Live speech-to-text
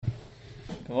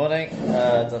Good morning.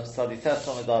 Daf Sadi Test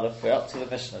on Aleph. We're up to the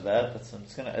Mishnah there, but I'm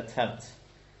just going to attempt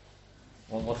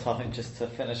one more time just to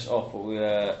finish off what we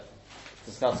were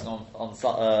discussing on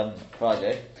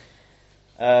Friday.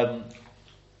 As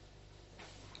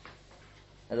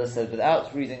I said,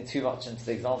 without reading too much into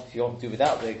the example, if you want to do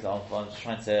without the example, I'm just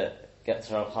trying to get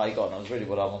to Rav Hai Gaon. That was really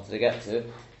what I wanted to get to,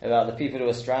 about the people who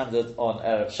were stranded on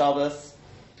Erev Shabbos.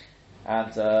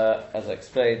 And as I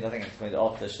explained, I think I explained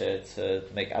after here to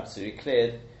make absolutely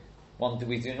clear,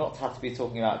 we do not have to be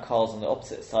talking about cars on the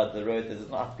opposite side of the road. There does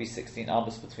not have to be 16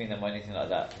 amos between them or anything like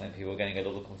that. I think people are getting a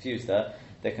little confused there.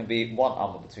 There can be one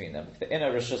amma between them. If they're in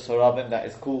a Rishus Harabim, that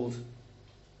is called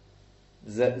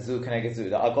Zu Keneged Zu.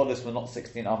 The Agolis were not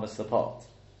 16 amos apart.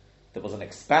 There was an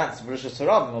expanse of Rishus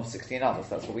Harabim of 16 amos.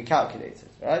 That's what we calculated,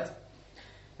 right?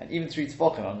 And even 3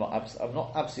 Tefachim, I'm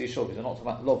not absolutely sure because we're not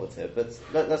talking about Lobot here, but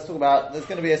let's talk about, there's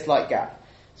going to be a slight gap.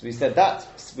 So we said that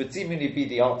would seemingly be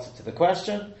the answer to the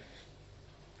question,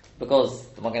 because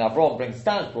the Magen Avraham brings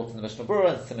standards brought in the Mishnah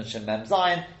Berurah and Siman Shin Mem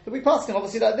Zayin, but we pass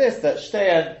obviously like this, that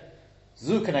Shteyen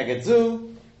Zu Keneged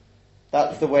Zu,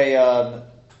 that's the way,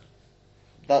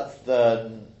 that's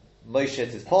the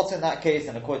Moshit is part in that case,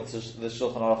 and according to the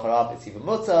Shulchan Aruch Harav, it's even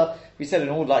mutter. We said in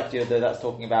all likelihood that that's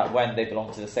talking about when they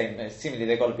belong to the same, seemingly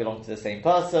they've got to belong to the same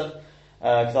person,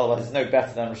 because otherwise it's no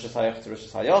better than Rishus HaYachid to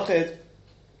Rishus HaYachid.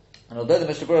 And although the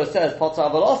Mishnah Berurah says Potter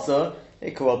Aval Osur,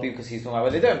 it could well be because he's talking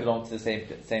about where they don't belong to the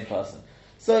same person.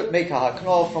 So make a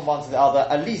haknov from one to the other.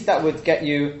 At least that would get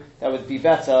you, that would be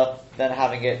better than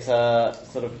having it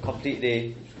sort of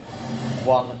completely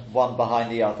one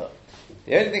behind the other.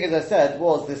 The only thing, as I said,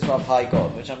 was this Rav Hai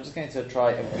Gaon, which I'm just going to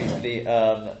try and briefly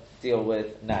deal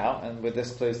with now, and with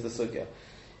this close the sugya.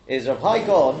 Is Rav Hai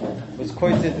Gaon was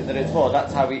quoted in the Ritva,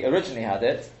 that's how we originally had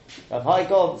it. Rav Hai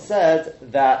Gaon said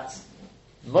that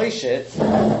Moshit,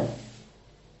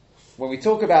 when we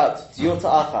talk about Diyota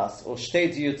Achas or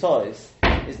Shtei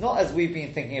Diyotois, is not as we've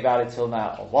been thinking about it till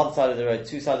now. On one side of the road,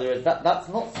 two sides of the road, that's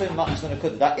not so much than a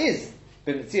Kudah. That is,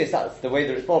 that's the way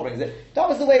the Ritva brings it. That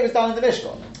was the way it was done in the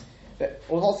Mishkan.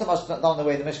 Or not so much down the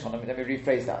way in the Mishkan. Let me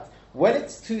rephrase that. When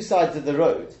it's two sides of the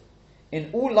road, in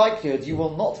all likelihood, you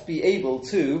will not be able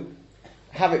to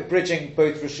have it bridging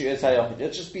both Rishuyos HaYachid.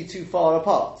 It'll just be too far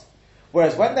apart.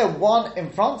 Whereas when they're one in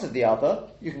front of the other,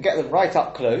 you can get them right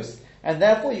up close, and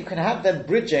therefore you can have them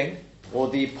bridging, or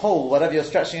the pole, whatever you're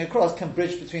stretching across, can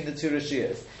bridge between the two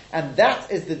Rishuyos. And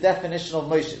that is the definition of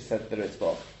Moshe, said the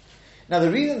Ritva. Now the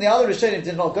reason the other Rishonim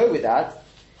did not go with that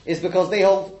is because they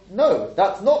hold, no,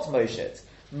 that's not Moshit.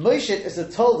 Moshit is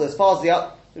a told as far as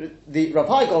the Rav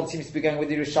Hai Gaon seems to be going with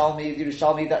the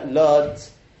Yerushalmi that learned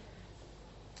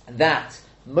that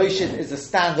Moshit is a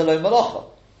standalone malacha.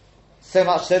 So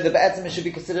much so that Be'etzim should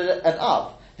be considered an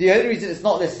Av. The only reason it's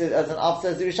not listed as an Av,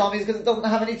 says the Yerushalmi, is because it doesn't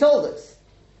have any toldas.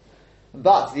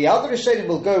 But the other Rishonim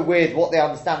will go with what they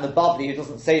understand, the Babli, who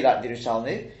doesn't say that, the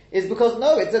Yerushalmi, is because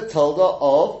no, it's a tolda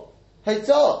of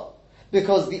Haitzah.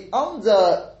 Because the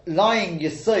underlying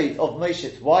yesod of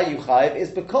Moshit, why you chayiv, is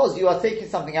because you are taking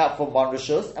something out from one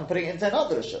rishus and putting it into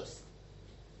another rishus.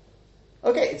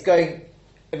 Okay, it's going,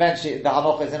 eventually, the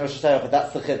hanocha is in Rosh Hashanah,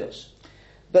 that's the chiddush.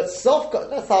 But sof,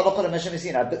 that's the hanocha of Meshach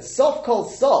Sinai, but sof kol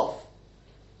sof,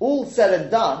 all said and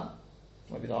done,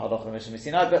 maybe not hanocha of Meshach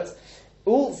Sinai, but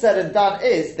all said and done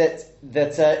is that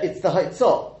it's the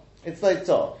haitzah. It's the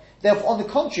haitzah. Therefore, on the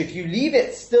contrary, if you leave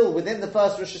it still within the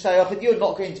first Rosh Hashanah, you're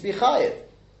not going to be chayiv.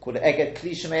 Call it eged,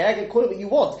 kli shemei eged, call it what you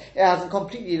want. It hasn't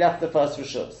completely left the first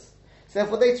Roshus. So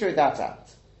therefore, they threw that out.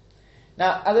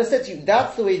 Now, as I said to you,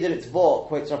 that's the way that it's Vor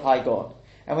quotes Rav Hai Gaon.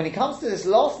 And when it comes to this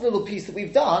last little piece that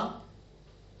we've done,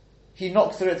 he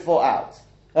knocks the Ritva out.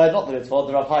 Not the Ritva,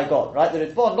 the Rav Hai Gaon, right? The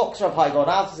Ritva knocks Rav Hai Gaon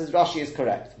out and says Rashi is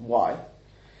correct. Why?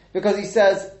 Because he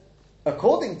says,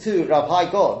 according to Rav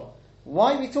Hai Gaon,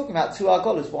 why are we talking about two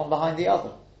argolas, one behind the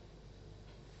other?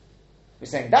 We're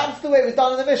saying that's the way it was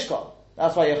done in the Mishkan.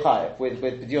 That's why you're chayiv with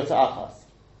B'diyota Achas.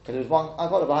 Because there was one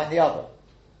argola behind the other.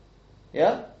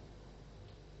 Yeah?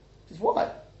 Just why?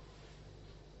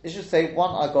 It should say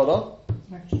one argola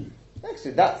next to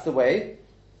it. That's the way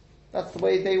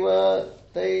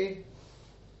it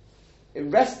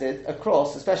rested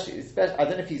across, especially, I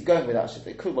don't know if he's going with that shitta.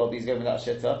 It could well be he's going with that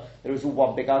shitta. There was all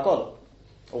one big argola.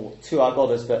 Or two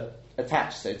argolas, but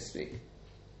attached, so to speak.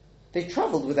 They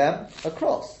travelled with them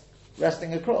across,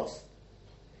 resting across.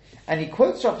 And he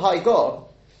quotes Rav Hai Gaon,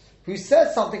 who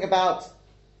says something about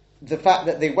the fact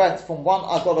that they went from one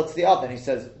argola to the other. And he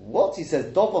says, what? He says,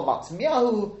 Dovo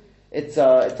Matzmiyahu, it's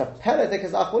a Peredek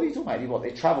Azach. What are you talking about? What,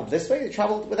 they travelled this way? They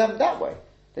travelled with them that way.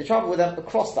 They travelled with them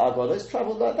across the argolas,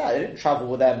 travelled like that. They didn't travel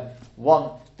with them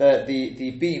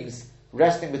the beams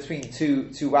resting between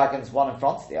two wagons, one in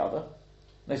front of the other.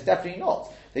 Most definitely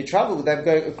not. They travelled with them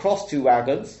going across two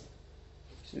wagons.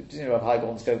 You know, Rav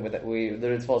Haigon's going with it. The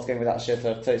Ritzvah's going with that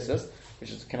Shita of Tosfos,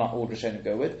 which is cannot all Rishonim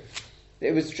go with.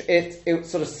 It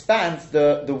sort of spans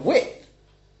the width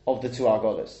of the two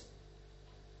Agodas.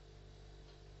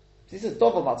 He says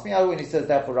Dover Matzmiyahu, when he says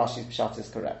therefore Rashi's Pshat is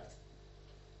correct.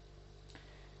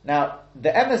 Now the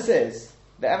emes is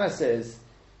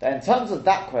that in terms of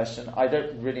that question, I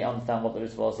don't really understand what the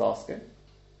Ritzvah was asking,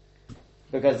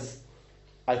 because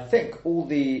I think all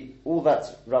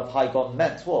that Rav Haigon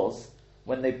meant was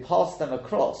when they passed them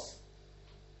across,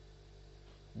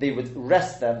 they would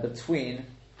rest them between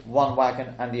one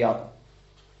wagon and the other.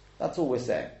 That's all we're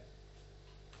saying.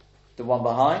 The one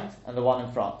behind and the one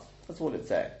in front. That's all it's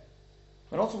saying.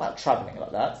 We're not talking about travelling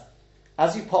like that.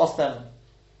 As you pass them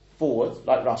forward,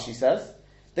 like Rashi says,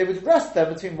 they would rest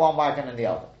them between one wagon and the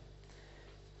other.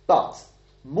 But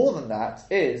more than that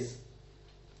is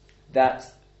that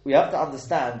we have to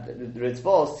understand that the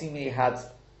Ritzvah seemingly had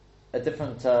a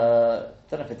different, I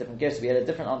don't know if a different gift, we had a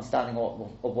different understanding of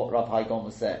what Rav Haigon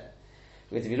was saying.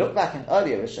 Because if you look back in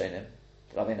earlier Rishonim,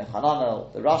 the Rabbeinu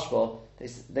Hananel, the Rashba,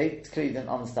 they clearly didn't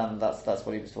understand that's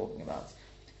what he was talking about.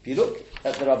 If you look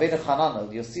at the Rabbeinu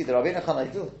Hananel, you'll see the Rabbeinu Hananel,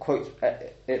 he doesn't quote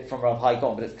it from Rav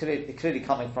Haigon, but it's clearly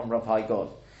coming from Rav Haigon.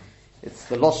 It's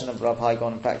the Lashon of Rav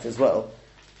Haigon, in fact, as well.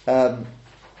 And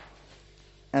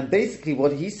basically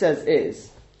what he says is,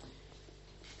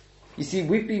 you see,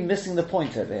 we've been missing the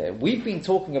point over here. We've been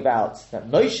talking about that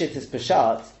Moshit is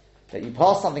Peshat, that you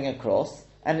pass something across,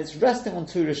 and it's resting on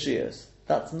two Rishiyos.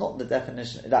 That's not the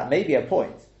definition. That may be a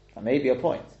point.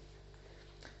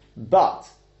 But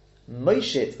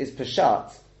Moshit is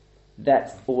Peshat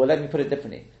that, or let me put it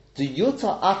differently. The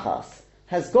Yuta Achas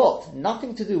has got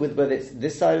nothing to do with whether it's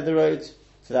this side of the road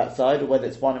to that side, or whether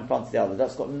it's one in front of the other.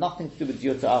 That's got nothing to do with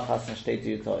Yuta Achas and Shtei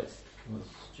Yutois.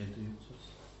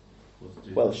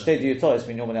 Well, Shtei Yutois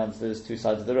we normally understand as two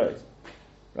sides of the road,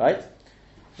 right?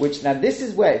 Which now this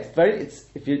is where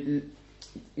if you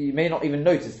may not even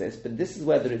notice this, but this is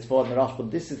where the Ritzvah and the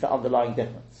Rashba, this is the underlying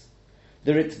difference.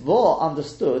 The Ritzvah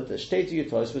understood that Shtei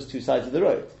Yutois was two sides of the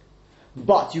road,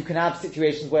 but you can have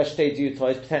situations where Shtei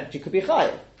Yutois potentially could be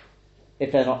chayav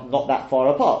if they're not that far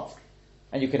apart,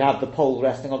 and you could have the pole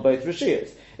resting on both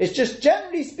Rishiyos. It's just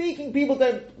generally speaking, people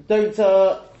don't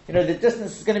the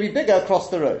distance is going to be bigger across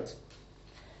the road.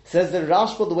 Says the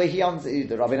Rashba, the way he understands,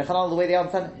 the Rabbeinu Hananel, the way they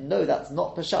understand it, no, that's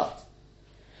not Peshat.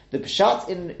 The Peshat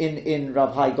in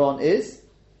Rav Haigon is,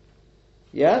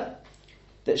 that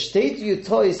Shtei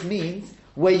Yutois means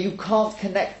where you can't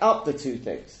connect up the two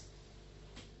things.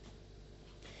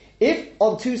 If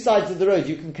on two sides of the road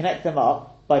you can connect them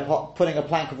up by putting a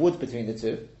plank of wood between the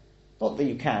two, not that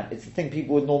you can, it's the thing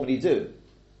people would normally do,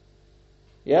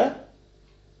 then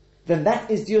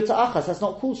that is Yuta Achas, that's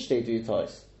not called Shtei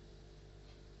Yutois.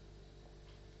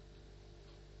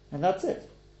 And that's it.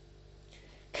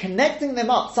 Connecting them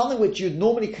up, something which you'd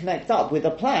normally connect up with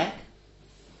a plank,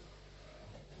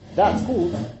 that's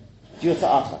called Yuta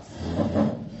Achas.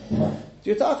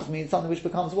 Yuta Achas means something which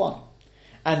becomes one.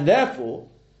 And therefore,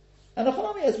 and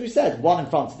as we said, one in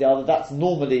front of the other, that's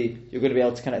normally you're going to be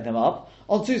able to connect them up.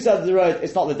 On two sides of the road,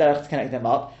 it's not the derech to connect them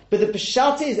up. But the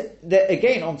Peshat is that,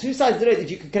 again, on two sides of the road,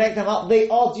 if you can connect them up, they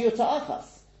are Yuta Achas.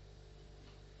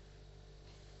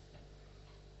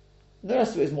 The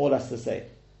rest of it is more or less the same.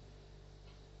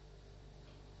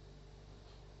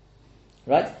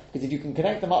 Right? Because if you can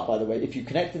connect them up, by the way, if you're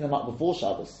connecting them up before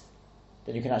Shabbos,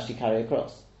 then you can actually carry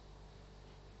across.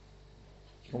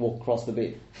 You can walk across the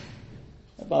beam.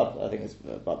 I think it's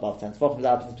above 10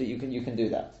 tefachim, but you can do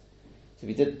that. So if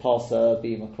you did pass a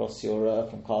beam across your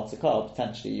from car to car,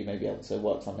 potentially you may be able to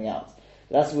work something out.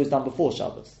 But that's always done before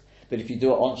Shabbos. But if you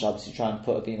do it on Shabbos, you try and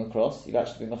put a beam across, you've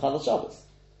actually been mechal Shabbos.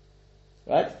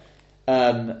 Right?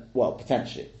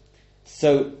 Potentially.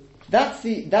 So that's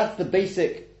the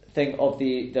basic thing of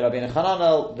the Rabbeinu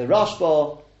Hananel, the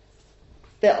Rashba.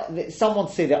 Some want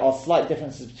to say there are slight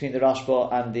differences between the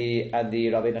Rashba and the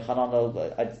Rabbeinu Hananel.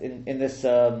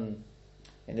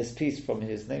 In this piece from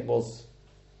his name was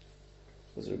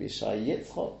Rabbi Shai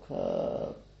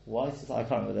Yitzchok. I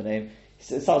can't remember the name.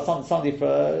 Somebody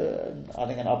for I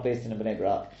think an up based in Bnei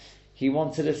Brak. He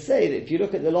wanted to say that if you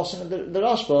look at the Lashon of the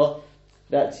Rashba,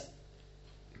 that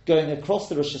going across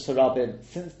the Rosh Hashanah,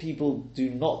 since people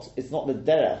it's not the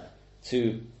derech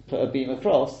to put a beam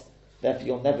across, therefore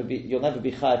you'll never be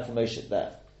chayav for Moshe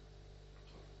there.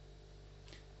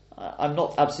 I'm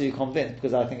not absolutely convinced,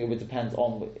 because I think it would depend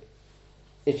on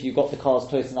if you got the cars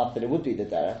close enough that it would be the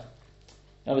derech.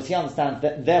 Now, as he understands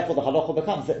that, therefore the halacha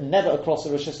becomes that never across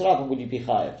the Rosh Hashanah will you be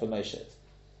chayav for Moshe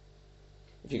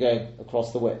if you're going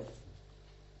across the width.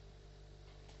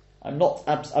 I'm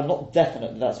not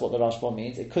definite that that's what the Rashba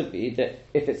means. It could be that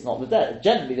if it's not the derech,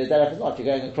 generally the derech is not. If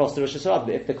you're going across the Rosh Hashanah,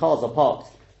 if the cars are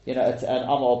parked, at an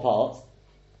Amor apart,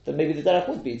 then maybe the derech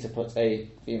would be to put a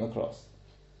beam across.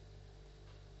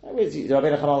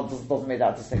 Rabbeinu Hanan doesn't make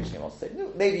that distinction. He wants to say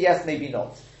maybe yes, maybe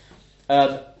not.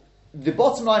 The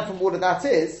bottom line from all of that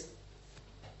is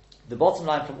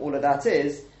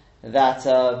that.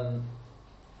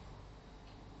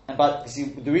 But you see,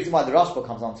 the reason why the Rashba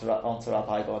comes onto Rav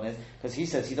Hai Gaon is because he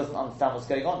says he doesn't understand what's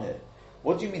going on here.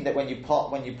 What do you mean that when you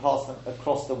pass them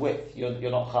across the width, you're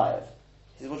not chayav?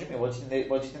 He says, what do you mean? What do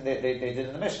you think they did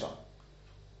in the Mishnah?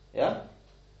 Yeah.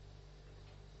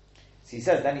 So he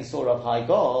says then he saw Rav Hai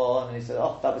Gaon and he said,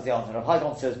 oh, that was the answer. Rav Hai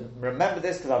Gaon says, remember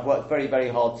this because I've worked very, very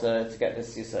hard to get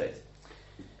this yesod.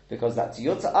 Because that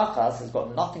Tiyota Achas has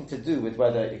got nothing to do with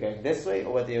whether you're going this way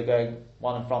or whether you're going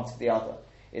one in front of the other.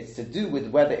 It's to do with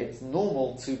whether it's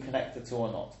normal to connect the two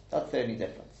or not. That's the only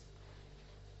difference.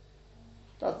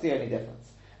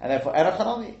 And therefore, Erech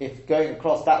Hanami, if going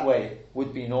across that way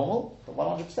would be normal, then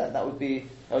 100% that would be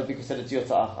considered Tiyota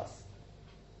Achas.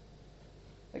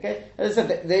 Okay? As I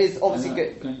said, there is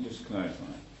obviously... Can you just clarify?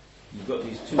 You've got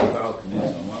these two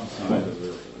balconies on one side of the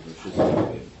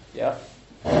Shizah. Yeah.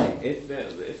 If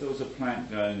there was a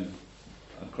plank going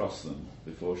across them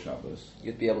before Shabbos...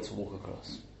 You'd be able to walk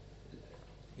across.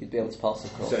 You'd be able to pass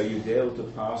across. So you'd be able to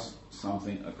pass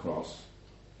something across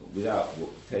without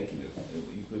taking it.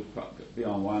 You could be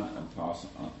on one and pass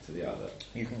on to the other.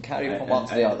 You can carry from one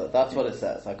to the other. That's what it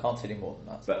says. I can't tell you more than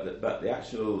that. But the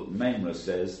actual Memra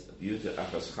says Yuta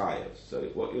Achas Chayav. So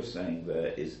what you're saying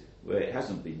there is where it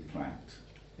hasn't been planked,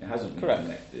 it hasn't been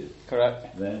connected.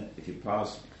 Correct. Then if you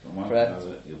pass from one to the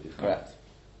other, you'll be fine. Correct.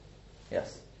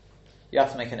 Yes. You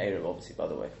have to make an Erev, obviously, by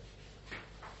the way.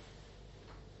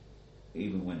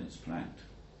 Even when it's planked.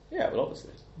 Yeah, well,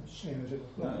 obviously. Same as it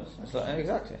was. No,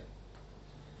 exactly.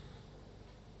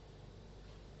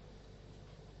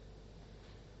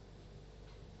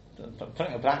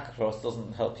 Putting a plank across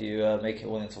doesn't help you make it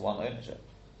all into one ownership.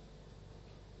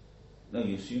 No,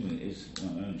 you're assuming it is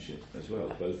one ownership as well.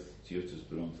 Both tuitors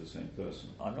belong to the same person.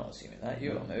 I'm not assuming that.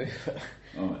 You are, maybe.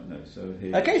 All right, no. So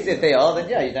here. Okay, so if they are, then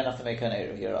yeah, you don't have to make an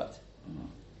Erev. You're right. Uh-huh.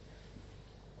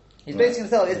 He's basing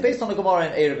himself. It's based on a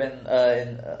Gemara in Erevin,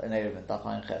 Daf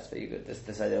Hayin Ches. But you could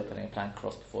this idea of putting a plank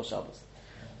across before Shabbos.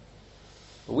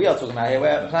 But we are talking about here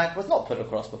where a plank was not put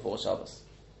across before Shabbos.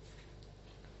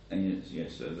 And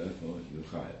yes, so therefore you're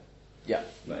chayav. Yeah.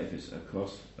 But if it's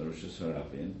across a Rosh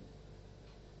Hashanah,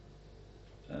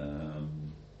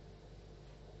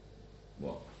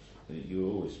 what? You're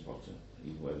always potter,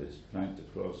 even whether it's planked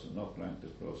across or not planked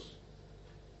across.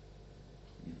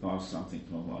 You pass something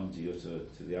from one diota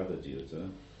to the other diota,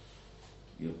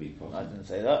 you'll be potter. I didn't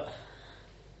say that.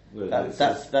 Well,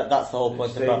 that's the whole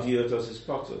point about diotas is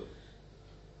potter.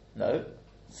 No.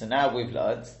 So now we've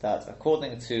learned that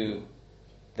according to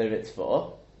the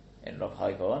Ritzvah in Rav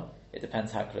Hai Gaon, it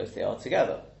depends how close they are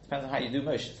together. It depends on how you do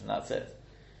motions, and that's it.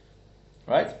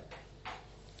 Right?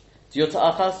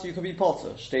 Diota achas, you can be potter.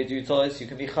 Shtei diutos, you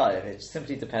can be chayav. It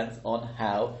simply depends on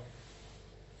how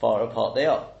far apart they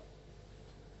are.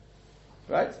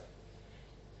 Right?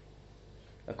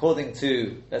 According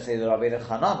to, let's say, the Rabbeinu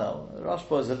Hananel, the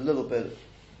Rashba is a little bit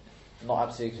not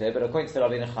absolutely clear, but according to the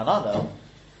Rabbeinu Hananel,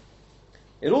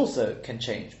 it also can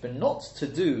change, but not to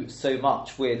do so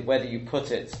much with whether you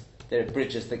put it that it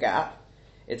bridges the gap.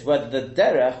 It's whether the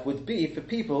derech would be for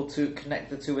people to connect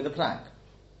the two with a plank.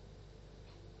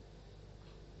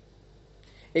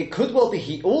 It could well be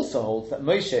he also holds that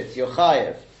Moshe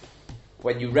Yochayev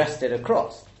when you rest it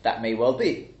across. That may well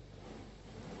be.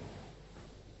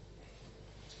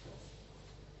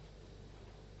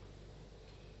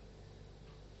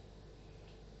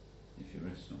 If you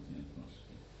rest something across,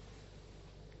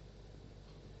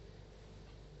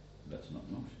 that's not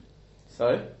motion.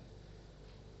 So?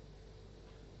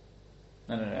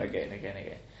 No, again.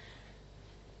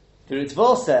 The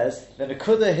Ritva says that the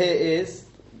Kudah here is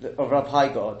of Rav Hai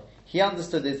Gaon. He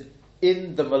understood it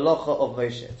in the Malacha of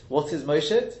Moshe. What is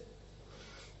Moshe?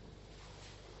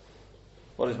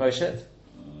 What is Moshe?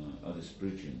 This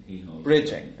bridging. He holds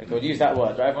bridging. Okay, we'll use that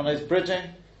word, right? Everyone knows bridging.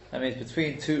 That means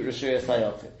between two Rosh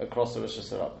Hashanah across the Rosh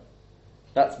Hashanah.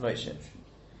 That's Moshe.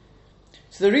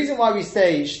 So the reason why we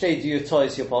say Shtei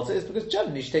Diutois your potter is because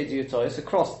generally Shtei Diutois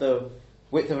across the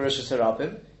width of Rosh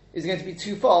Hashanah is going to be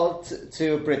too far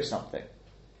to bridge something.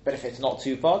 But if it's not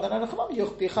too far, then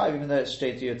you'll be chayav even though it's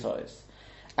Shtei Diutois.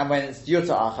 And when it's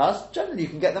Diuta Achas, generally you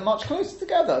can get them much closer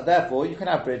together. Therefore, you can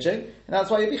have bridging, and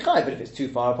that's why you'll be chayav. But if it's too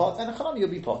far apart, then you'll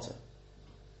be potter.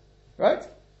 Right?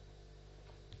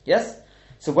 Yes?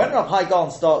 So when Rav Hai Gaon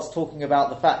starts talking about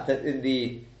the fact that in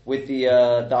the with the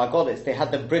Agolis, they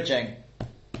had them bridging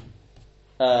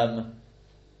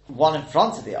one in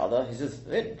front of the other. He says,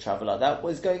 they didn't travel like that.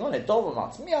 What is going on? It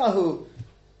Dovamat, Miyahu.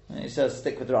 And he says,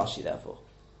 stick with Rashi, therefore.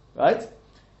 Right?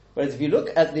 Whereas if you look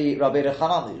at the Rabbi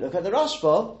Rechanan, you look at the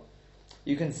Rashba,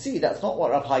 you can see that's not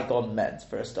what Rav Hai Gon meant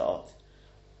for a start.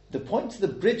 The point of the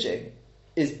bridging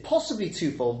is possibly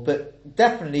twofold, but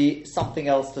definitely something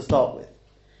else to start with.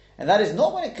 And that is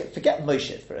not when it, forget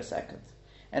Moshe for a second.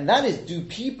 And that is, is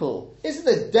it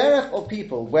the derech of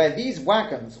people where these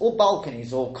wagons, or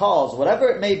balconies, or cars, whatever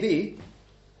it may be,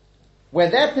 where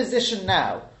they're positioned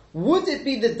now, would it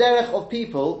be the derech of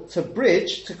people to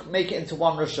bridge, to make it into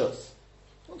one reshus?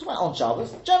 On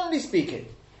Shabbos, generally speaking.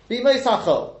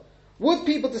 Would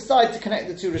people decide to connect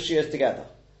the two reshiyos together?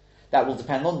 That will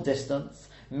depend on distance,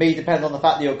 may depend on the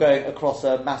fact that you're going across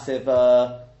a massive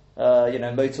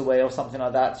motorway or something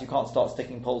like that, so you can't start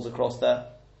sticking poles across there.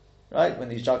 Right? When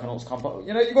these juggernauts come up,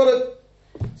 you've got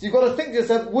to think to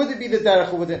yourself, would it be the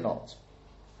derech or would it not?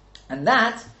 And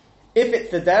that, if it's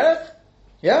the derech,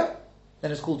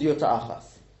 then it's called Yota Achas.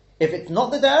 If it's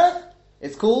not the derech,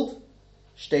 it's called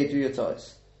Shtei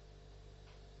Duyotos.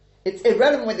 It's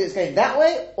irrelevant whether it's going that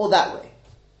way or that way.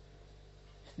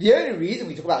 The only reason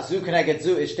we talk about Zu Keneged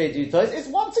Zu is Shtei Duyotos is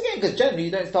once again because generally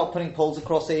you don't start putting poles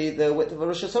across the width of a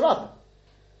Rosh Hashanah.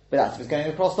 But that's if it's going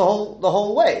across the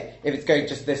whole way. If it's going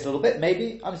just this little bit,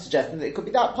 maybe I'm suggesting that it could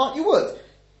be that part you would.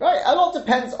 Right? A lot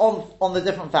depends on the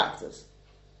different factors.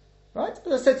 Right?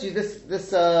 But I said to you,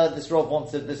 this Rav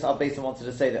wanted, this Abbeisa wanted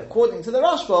to say that according to the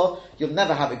Rashba, you'll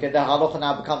never have it good. The halacha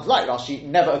now becomes like Rashi,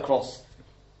 never across,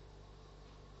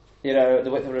 the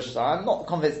width of Rosh Hashanah. I'm not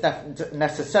convinced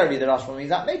necessarily the Rashba means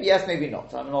that. Maybe yes, maybe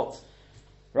not. I'm not.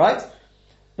 Right?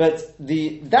 But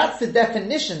that's the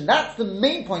definition, that's the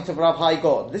main point of Rav Hai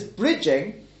Gon. This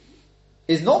bridging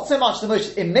is not so much the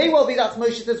Moshe. It may well be that's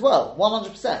Moshe as well,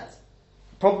 100%.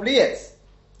 Probably is.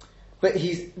 But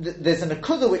there's an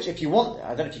akudah which, if you want,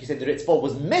 I don't know if you can say the Ritzvah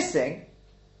was missing,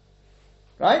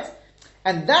 right?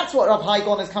 And that's what Rav Hai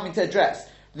Gon is coming to address.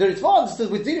 The Ritzvah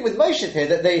understood we're dealing with Moshe here,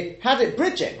 that they had it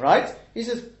bridging, right? He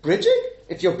says, bridging?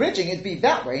 If you're bridging, it'd be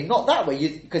that way, not that way,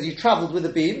 because you travelled with the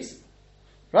beams.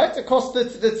 Right? Across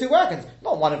the two wagons.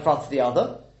 Not one in front of the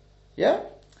other. Yeah?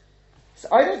 So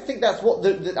I don't think that's what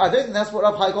I don't think that's what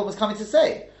Rav Hai Gon was coming to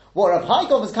say. What Rav Hai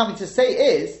Gon was coming to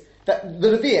say is that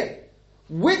the Leviim,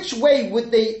 which way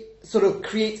would they sort of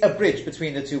create a bridge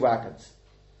between the two wagons?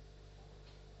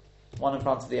 One in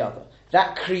front of the other.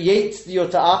 That creates the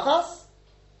Yota Achas,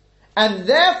 and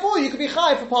therefore you could be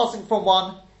chayav for passing from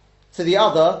one to the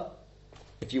other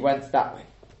if you went that way.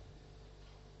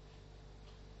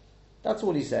 That's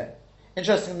all he said.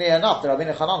 Interestingly enough, the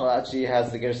Rabbeinu Chananel actually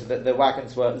has the Gersa that the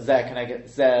wagons were Zer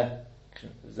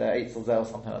Eitzel Zer or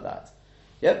something like that.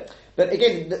 Yep. But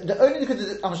again, the only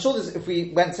because I'm sure if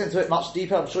we went into it much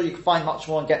deeper, I'm sure you could find much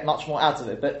more and get much more out of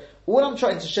it. But all I'm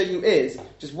trying to show you is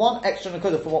just one extra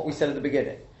nakuda from what we said at the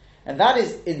beginning, and that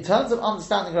is in terms of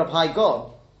understanding Rav Hai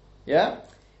Gon.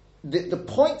 The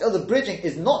point of the bridging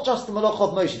is not just the Malach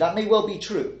of Moshe. That may well be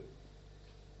true,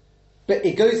 but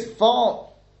it goes far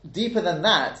deeper than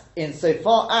that,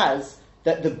 insofar as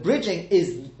that the bridging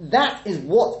is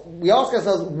what we ask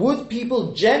ourselves: would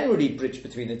people generally bridge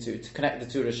between the two to connect the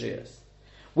two reshiyos,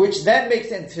 which then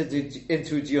makes it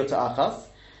into Diyota Achas,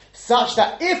 such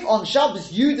that if on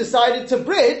Shabbos you decided to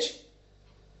bridge,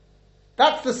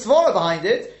 that's the svara behind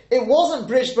it. It wasn't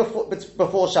bridged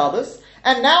before Shabbos,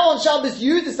 and now on Shabbos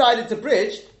you decided to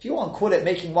bridge. If you want to call it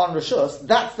making one reshus,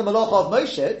 that's the malacha of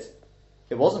Moshe.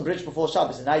 It wasn't bridged before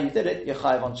Shabbos, and now you did it. You're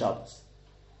chayav on Shabbos.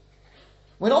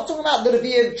 We're not talking about the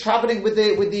Leviim traveling with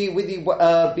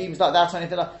the beams like that or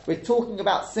anything like that. We're talking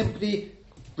about simply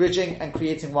bridging and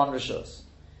creating one reshus.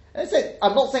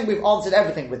 I'm not saying we've answered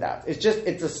everything with that.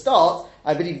 It's a start.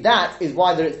 I believe that is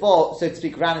why the Ritzvah, so to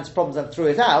speak, ran into problems and threw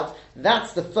it out.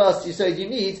 That's the first yesod you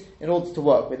need in order to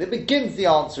work with. It begins the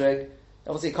answering.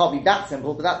 Obviously, it can't be that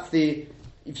simple, but that's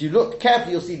if you look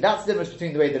carefully, you'll see that's the difference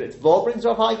between the way that Ritzvah brings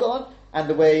Rav Hai Gon and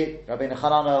the way Rabbeinu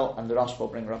Chananel and the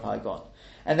Rashba bring Rav Hai Gon.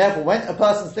 And therefore, when a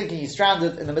person's thinking he's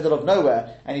stranded in the middle of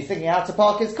nowhere and he's thinking how to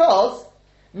park his cars,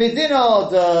 Medina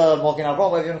the Morgan Avram,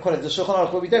 whatever you want to call it, the Shulchan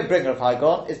Aruch, but we don't bring Rav Hai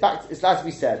Gon. It's as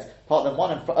we said, part them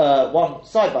one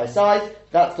side by side.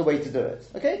 That's the way to do it.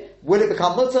 Okay? Will it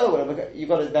become mutter? You've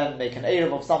got to then make an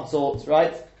eruv of some sort,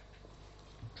 right?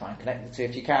 Try and connect the two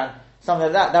if you can.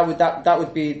 Something like that. That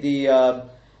would be the.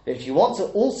 If you want to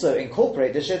also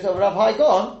incorporate the shit of Rav Hai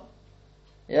Gon,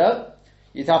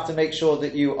 you'd have to make sure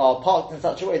that you are parked in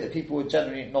such a way that people would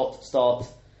generally not start.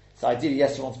 So ideally,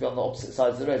 yes, you want to be on the opposite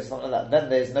sides of the road or something like that. Then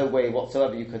there's no way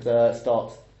whatsoever you could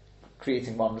start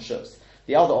creating one reshus.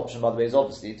 The other option, by the way, is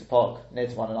obviously to park near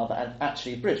to one another and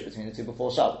actually bridge between the two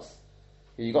before Shabbos.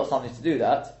 If you've got something to do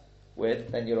that with,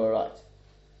 then you're alright.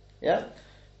 Yeah?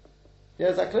 Yeah,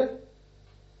 is that clear?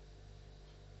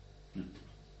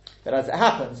 But as it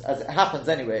happens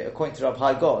anyway, according to Rav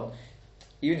Hai Gaon,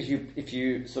 even if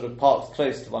you sort of parked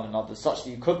close to one another, such that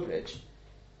you could bridge,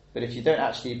 but if you don't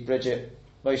actually bridge it,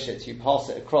 Moshe, you pass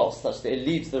it across, such that it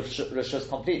leaves the Rishus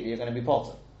completely, you're going to be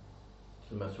potter.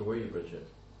 Doesn't matter where you bridge it.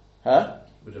 Huh?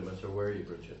 Would it matter where you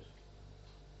bridge it?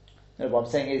 No, what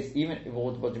I'm saying is, even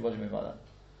what do you mean by that?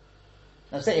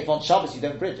 I'm saying if on Shabbos you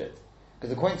don't bridge it,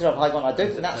 because according to Rav Hai Gaon, I don't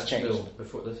think that's changed.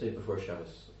 Let's say before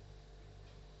Shabbos.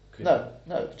 No,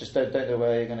 just don't know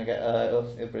where you're going to get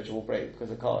a bridge will break because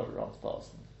the car runs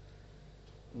past.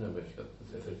 No, but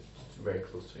if it's very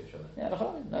close to each other. Yeah,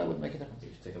 no, it wouldn't make a difference.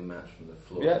 You take a mat from the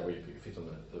floor Yeah. where you put your feet on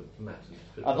the mat.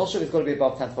 And I'm not sure it's got to be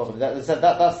above 10th bottom.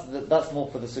 That's more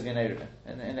for the Sugi in Erevin.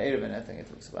 In Erevin, I think it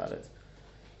talks about it.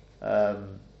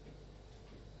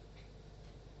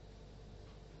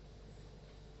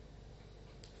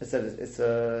 It said it's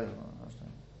a.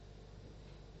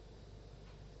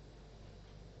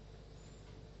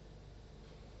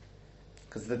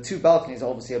 Because the two balconies are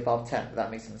obviously above 10, but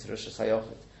that makes them into Rosh Hashanah.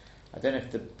 I don't know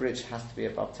if the bridge has to be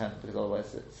above 10, because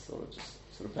otherwise it sort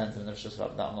of blends in the Rosh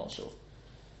Hashanah. That I'm not sure.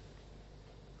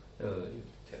 You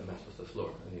take the mat off the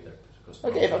floor and either put it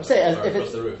across Okay, if I'm saying if across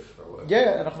it's the roof or whatever.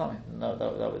 Yeah, no,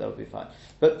 that would be fine.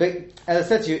 But as I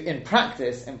said to you, in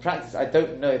practice, I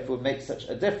don't know if it would make such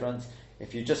a difference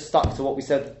if you just stuck to what we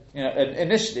said,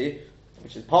 initially,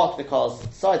 which is park the cars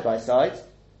side by side,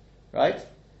 right?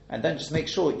 And then just make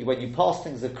sure when you pass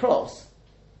things across,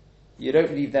 you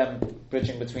don't leave them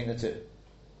bridging between the two.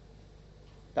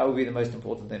 That would be the most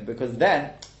important thing, because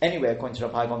then, anyway, according to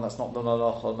Rav Hai Gaon, that's not the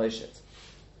Malach al Moshe.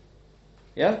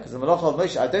 Yeah, because the Malach al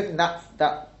Moshe, I don't think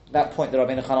that point that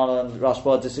Rabbeinu Chananel and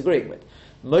Rashba are disagreeing with.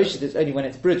 Moshe is only when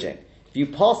it's bridging. If you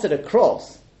pass it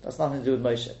across, that's nothing to do with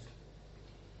Moshe.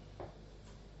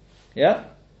 Yeah?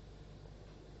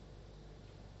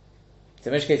 So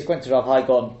in which case, according to Rav Hai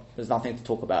Gaon, there's nothing to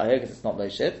talk about here because it's not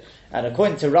Moshe. And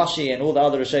according to Rashi and all the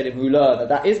other Rishonim who learn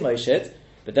that is Moshe,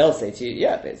 but they'll say to you,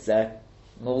 yeah, but it's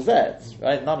Molzed,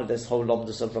 right? None of this whole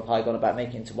lomdus of Rav Hai Gaon about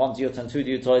making it into one diut and two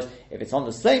diutois. If it's on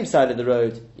the same side of the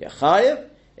road, you're chayiv.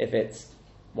 If it's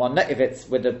with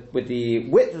the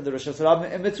width of the Rosh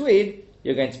Hashanah in between,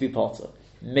 you're going to be potter.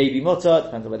 Maybe mutter,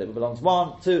 depends on whether it belongs to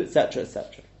one, two, etc.,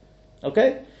 etc.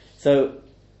 Okay? So,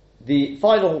 the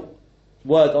final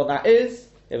word on that is,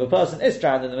 if a person is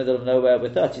stranded in the middle of nowhere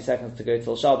with 30 seconds to go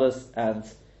till Shabbos and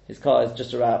his car is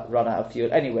just run out of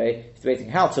fuel anyway, he's debating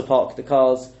how to park the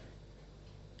cars,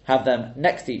 have them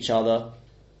next to each other.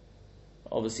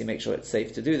 Obviously make sure it's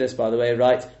safe to do this, by the way,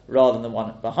 right? Rather than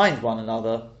one behind one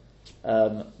another,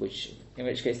 in which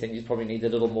case then you probably need a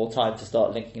little more time to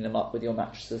start linking them up with your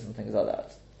mattresses and things like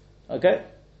that. Okay?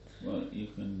 Well, you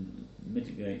can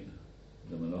mitigate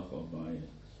the malacha by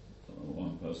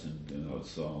one person doing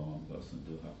Hotzah, one person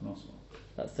do Hafnasa.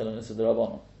 That's still in the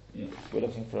Rabbanon. Yeah. We're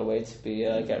looking for a way to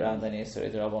get around any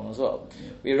Yisrei Rabbanon as well.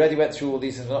 Yeah. We already went through all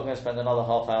these and we're not going to spend another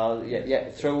half hour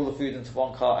yet throw all the food into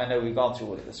one cart. I know we've gone through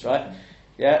all of this, right?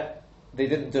 Yeah? They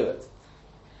didn't do it.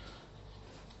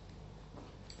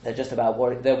 They're just they're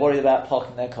worried about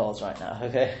parking their cars right now,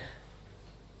 okay?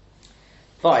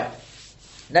 Fine.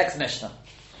 Next Mishnah.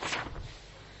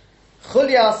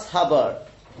 Chulias Habar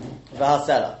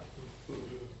V'Hasela.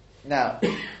 Now,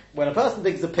 when a person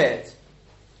digs a pit,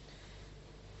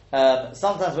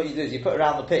 sometimes what you do is you put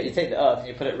around the pit, you take the earth and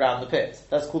you put it around the pit.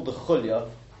 That's called the chulya.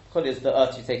 Chulya is the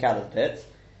earth you take out of the pit.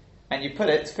 And you put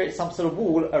it to create some sort of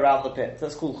wall around the pit.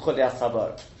 That's called chulias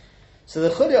habar. So the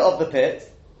chulya of the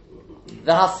pit,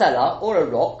 the hasela, or a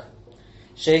rock,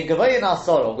 shein gavayin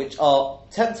asoro, which are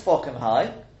 10 tefachim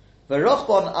high,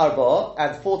 v'rochbon arba,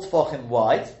 and 4 tefachim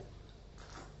wide.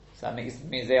 So that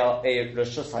means they are a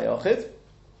reshus hayochid.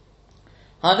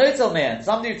 Hanotel me'en,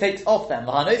 somebody who takes off them,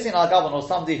 v'hanotin al-gavan, or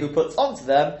somebody who puts onto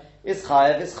them, is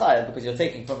chayav, because you're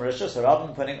taking from a reshus harab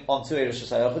and putting onto a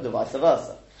reshus hayochid, or vice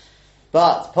versa.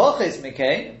 But pochis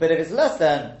mikain, but if it's less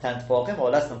than 10 tefachim, or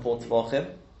less than 4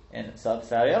 tefachim, in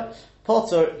surface area,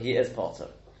 potter, he is potter.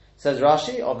 Says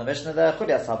Rashi on the Mishnah there,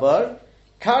 chulias habar,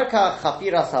 karka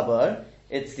chafiras habar,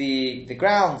 it's the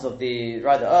grounds of the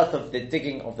earth of the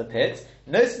digging of the pit.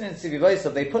 Nosin and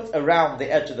sivivosav, they put around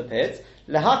the edge of the pit.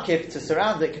 Lehakif, to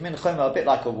surround it, kamin choma, a bit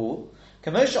like a wall.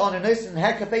 Kamosha on a nosin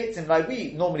hekafetzim, like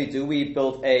we normally do, we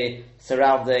build a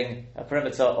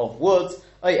perimeter of wood,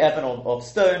 even of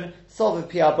stone, solve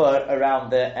piabur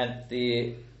around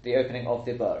the opening of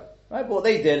the bur. Right? But what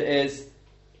they did is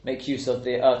make use of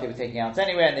the earth they were taking out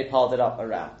anyway, and they piled it up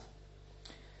around.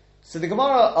 So the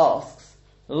Gemara asks,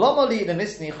 Lama li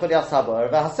lemisni chulyas habar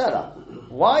v'hasela.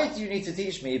 Why do you need to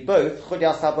teach me both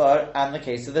chulyas habar and the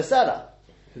case of the sela?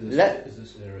 Is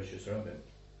this in Rosh Hashanah?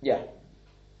 Yeah.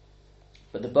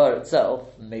 But the bar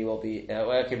itself may well be...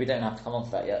 okay, we don't have to come on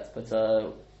to that yet, but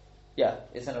yeah,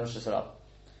 it's in Rosh Hashanah.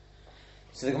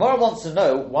 So the Gemara wants to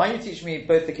know, why you teach me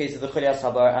both the case of the chulyas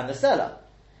habar and the sela?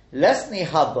 Lesni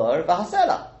habar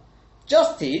v'hasela.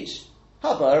 Just teach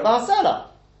habar v'hasela.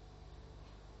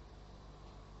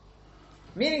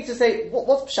 Meaning to say,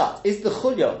 what's pshat? Is the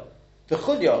chulya,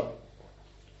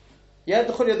 yeah,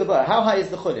 the chulya of the bar, how high is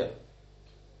the chulya?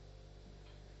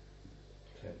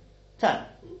 10.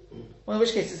 Well, in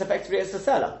which case it's effectively a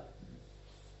sela.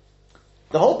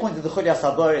 The whole point of the chulya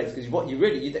sabar is because what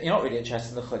you're not really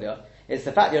interested in the chulya. It's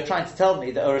the fact you're trying to tell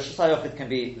me that a Rosh Hashanah can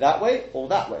be that way or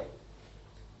that way.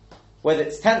 Whether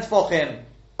it's 10 tefachim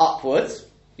upwards,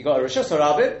 you got a Rosh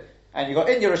Hashanah, and you got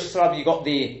in your Rosh Hashanah, you got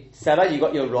the sela, you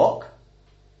got your rock,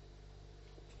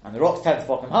 and the rock's 10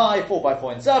 tefachim high,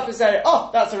 4x4 in surface area.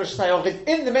 Oh, that's a Rosh Hashanah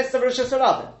in the midst of a Rosh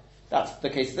Hashanah. That's the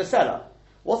case of the sela.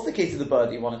 What's the case of the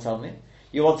bird you want to tell me?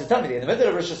 You want to tell me that in the middle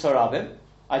of Rosh Hashanah,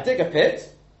 I dig a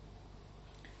pit,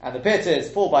 and the pit is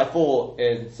 4x4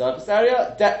 in surface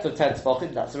area, depth of 10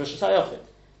 tefachim, that's a Rosh Hashanah.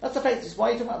 That's the fact. Why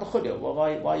are you talking about the chulya? Well,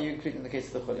 why are you including the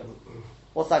case of the chulya?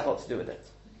 What's that got to do with it?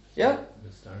 Yeah?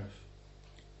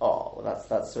 Oh, well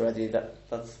that's already,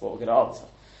 that's what we're going to answer.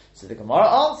 So the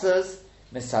Gemara answers,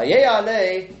 Misayeh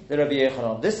alei, the Rabbi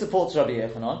Yechanan. This supports Rabbi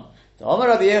Yechanan. The Omer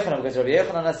Rabbi Yechanan, because Rabbi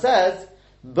Yechanan says,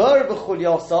 Ber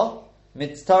b'chulyasa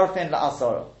mitztarfin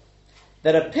la'asara.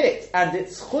 That a pit and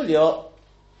its chulya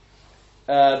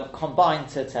combine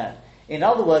to 10. In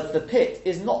other words, the pit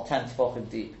is not 10 tefachim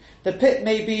deep. The pit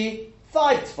may be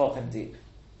 5 tefachim deep.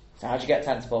 So how do you get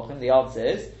 10 tefachim? The answer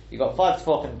is, you got 5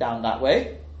 tefachim down that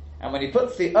way, and when he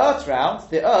puts the earth round,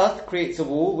 the earth creates a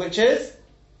wall which is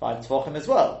 5 tefachim as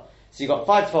well. So you got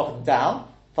 5 tefachim down,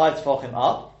 5 tefachim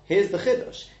up. Here's the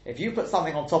chiddush. If you put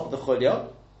something on top of the chulya,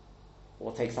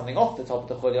 or take something off the top of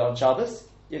the chulya on Shabbos,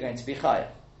 you're going to be chayav.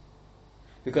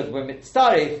 Because we're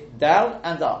mitzaref down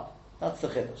and up. That's the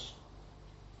chiddush.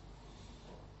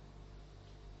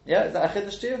 Yeah, is that a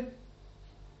chiddush to you?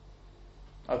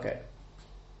 Okay.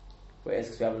 Well, it's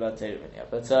because we haven't learned Eruvin yet.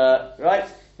 But, right,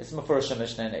 it's Mefurish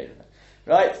Mishnah in Eruvin.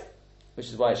 Right? Which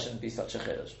is why it shouldn't be such a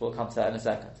chiddush. We'll come to that in a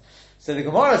second. So the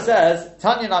Gemara says,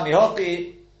 Tanya Nami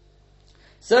Hochi,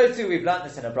 so too we've learnt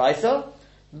this in a Brisa,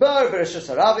 Ber b'Rishus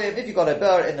Harabim, if you got a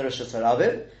Ber in the Rishus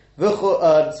Harabim,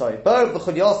 Ber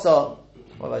b'Chulyasa,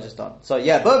 what have I just done? So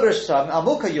yeah, Ber b'Rishus Harabim,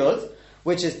 Amuka Yud,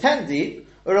 which is 10 deep,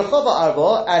 Urechova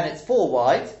Arba, and it's 4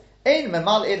 wide, Ein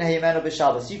Memal in Heimenu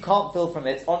b'Shabbos, you can't fill from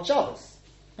it on Shabbos.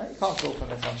 No, you can't fill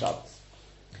from it on Shabbos.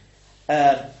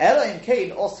 Ela in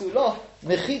Kain Osulo,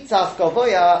 Mechitza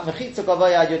Gavoya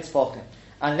Yud Tefachim.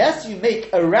 Unless you make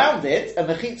around it a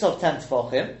mechitza of 10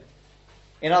 tefachim,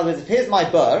 in other words, if here's my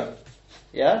burr,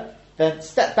 yeah, then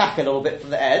step back a little bit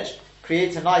from the edge,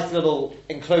 create a nice little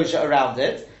enclosure around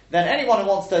it, then anyone who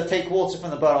wants to take water from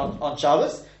the burr on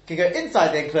Shabbos can go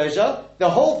inside the enclosure.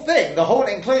 The whole thing, the whole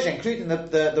enclosure, including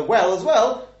the well as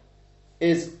well,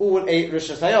 is all a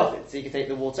Rishus Hayachid, so you can take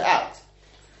the water out.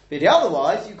 But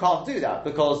otherwise, you can't do that,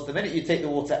 because the minute you take the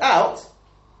water out,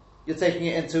 you're taking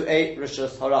it into a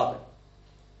Rishus Harabim.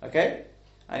 Okay?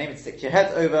 And even stick your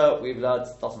head over, we've learned,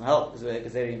 doesn't help,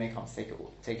 because there you may come to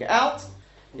take it out.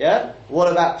 Yeah?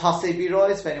 What about Pasei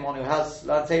Birois, for anyone who has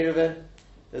learned Eruvin?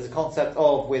 There's a concept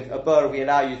of, with a burr, we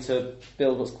allow you to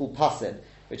build what's called Pasin,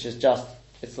 which is just,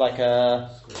 it's like a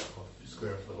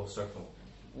square for the whole circle.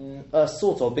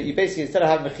 Sort of, but you basically, instead of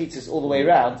having mechitzas all the way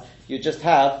around, you just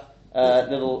have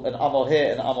an amal here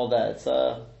and an amal there. It's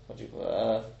L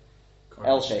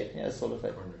shape, yeah, sort of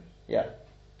thing. Corners. Yeah.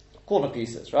 Corner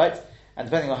pieces, right? And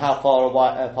depending on how far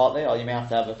apart they are, you may have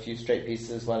to have a few straight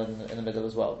pieces as well in the middle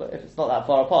as well. But if it's not that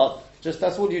far apart, just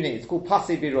that's all you need. It's called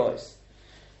Pasei Birois.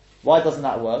 Why doesn't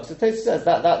that work? So Tosfos says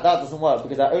that doesn't work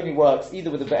because that only works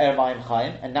either with a Be'er Mayim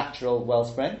Chaim, a natural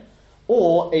wellspring,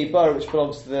 or a burr which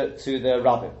belongs to the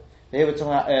rabbin. Here we're talking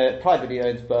about a privately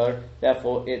owned burr,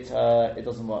 therefore it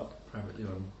doesn't work. Privately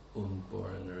owned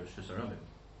burr in the Rishus Harabim.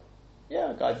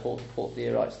 Yeah, a guy bought the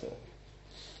rights to it.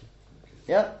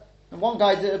 Yeah, and one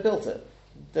guy built it,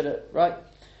 did it right.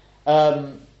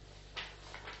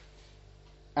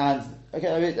 And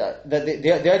okay,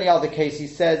 the only other case he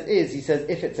says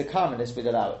if it's a Carmelist, we'd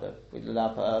allow it though. We'd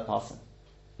allow a person,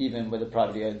 even with a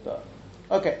privately owned burr.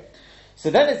 Okay, so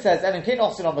then it says, "And in kin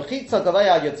ofsin on bechitza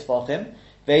gavaya yotzfachim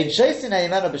vein sheisin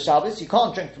heimenu b'Shabbos." You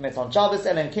can't drink from it on Shabbos.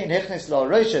 And in kin hichnis lo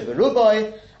roshe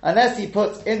berubai, unless he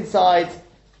puts inside,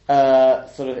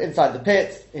 inside the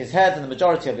pit, his head and the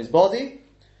majority of his body.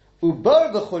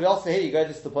 Uber v'chulyosa, here you go,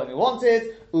 this is the point we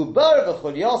wanted. Uber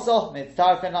v'chulyosa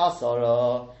mitzarfen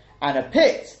asara. And a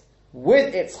pit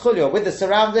with its chulyo, with the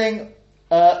surrounding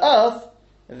earth,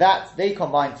 that they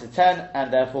combine to 10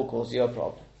 and therefore cause you a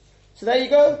problem. So there you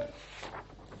go.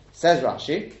 Says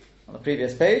Rashi, on the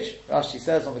previous page, Rashi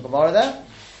says on the Gemara there,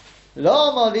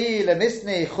 Lo moli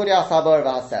lemisni chulyas habar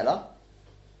v'hasela.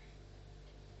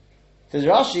 Says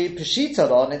Rashi, Peshita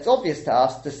lo, and it's obvious to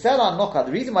us, the Sela Noka,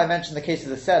 the reason why I mentioned the case of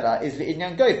the Sela is the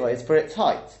Inyan Goiva, is for its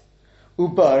height.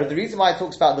 Uber, the reason why it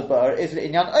talks about the Bur is the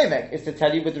Inyan Omek, is to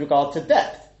tell you with regard to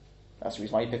depth. That's the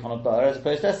reason why you pick on a Bur as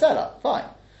opposed to a Sela. Fine.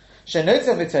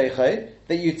 Shenotza Miteiche,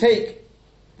 that you take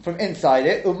from inside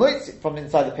it, from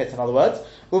inside the pit in other words,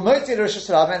 Umotzi the Rosh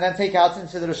Hashanah, and then take out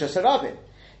into the Rosh Hashanah.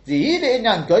 The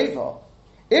Inyan Goiva,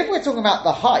 if we're talking about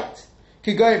the height,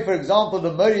 could go in, for example,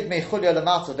 the Morid Me Chulyo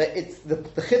Lamata, that it's the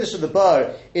Chiddush of the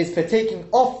Bur is for taking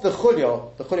off the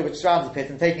Chulyo which surrounds the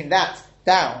pit, and taking that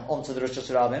down onto the Rosh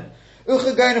Hashanah.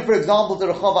 Ucha going in, for example, the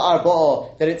Rechava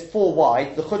Arba'ah, that it's 4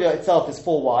 wide, the Chulyo itself is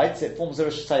 4 wide, so it forms a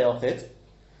Rosh Hashanah.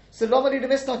 So, Lomali the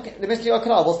Misli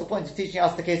Akra, what's the point of teaching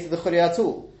us the case of the Chulyo at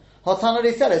all? Hatana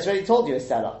de Selah, it's already told you a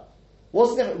Selah.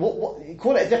 What's the,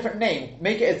 call it a different name,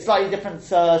 make it a slightly different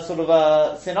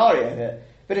scenario here.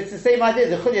 But it's the same idea.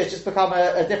 The chulya has just become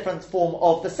a different form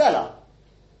of the selah.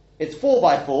 It's 4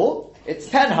 by 4. It's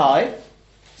 10 high.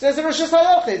 So there's a Rosh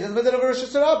Hashanah in the middle of a Rosh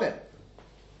Hashanah.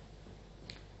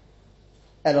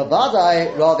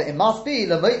 Elovadai, rather it must be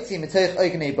lemotzi mitoich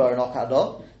ognei bar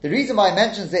nokado. The reason why it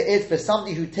mentions it is for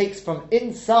somebody who takes from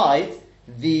inside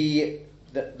the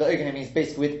ognei means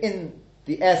basically within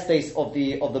the airspace of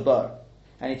the bar,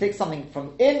 and he takes something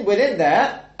from within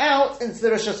there out into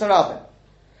the Rosh Hashanah.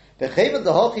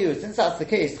 Since that's the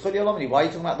case, why are you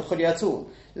talking about the chulya at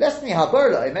all? Just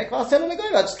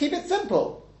keep it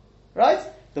simple. Right?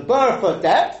 The bar for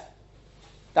depth,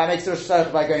 that makes the Rosh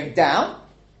Hashanah by going down,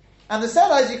 and the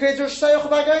selah is you create the Rosh Hashanah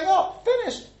by going up.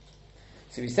 Finished.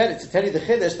 So we said it to tell you the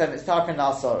chiddush, then it's tarpin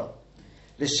la'asara.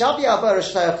 The shabi abar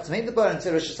Rosh Hashanah, to make the bar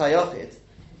into Rosh Hashanah,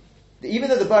 even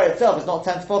though the bar itself is not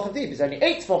 10 tefachim deep, it's only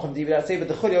 8 tefachim deep, let's say, but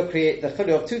the chulya of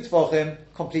 2 tefachim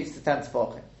completes the 10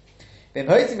 tefachim. And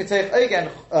if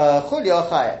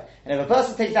a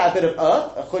person takes out a bit of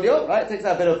earth, a chulyo, right, takes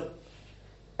out a bit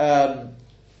of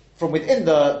from within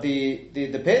the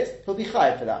pit, he'll be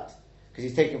chayav for that, because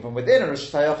he's taken from within a Rosh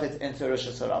Hashanah into a Rosh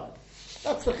Hashanah.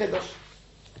 That's the chiddush.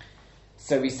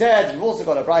 So we said we've also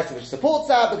got a brayta which supports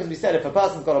that, because we said if a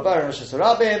person's got a bar in Rosh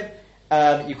Hashanah,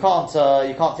 you can't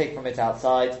take from it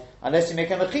outside unless you make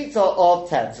a mechitza of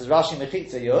 10. Says Rashi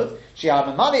mechitza yud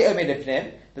she'amamali omi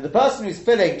lifnim, that the person who's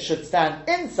filling should stand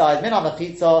inside min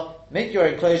ha-mechitza, make your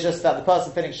enclosure so that the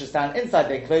person filling should stand inside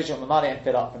the enclosure mamali and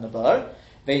fill up from the bar.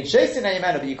 Vein shesin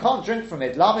eimenu, but you can't drink from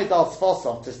it. Lamid al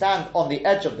sfosa, to stand on the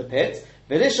edge of the pit.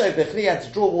 Velisho bechli, and to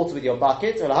draw water with your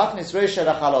bucket. Ulahachnis rosha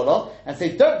lachalolo, and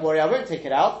say, don't worry, I won't take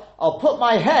it out. I'll put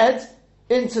my head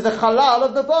into the halal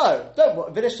of the bar. Don't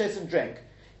worry, v'lish and drink.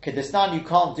 Kedistan, you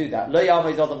can't do that. Lo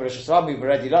yamid adam Rosh Hashanah. We've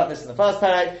already learned this in the first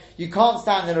parak. You can't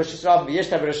stand in Rosh Hashanah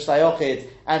v'yishtav Rosh Hashanah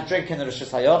and drink in the Rosh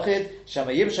Hashanah.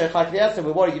 Shema yimshei chak. So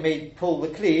we're worried you may pull the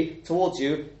kli towards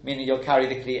you, meaning you'll carry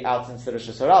the kli out into the Rosh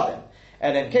Hashanah.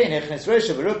 And then kein ichnis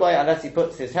rosha v'rubai, unless he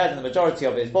puts his head and the majority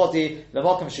of his body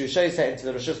l'mokim shu shoseh into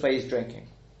the Rosh Hashanah he's drinking.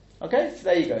 Okay, so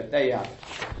there you go. There you have it.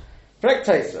 Frek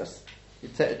Tosfos. You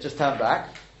just turn back.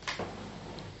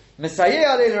 Mesayeh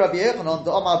alei Rabbi Yochanan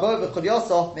the Omar Bo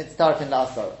v'chulyoso mitztarfin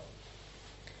la'asara.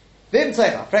 Vim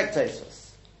Tzoma, Frek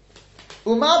Tosfos.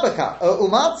 Umar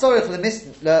tzorich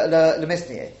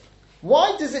lemisnieh.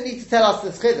 Why does it need to tell us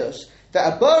this chiddush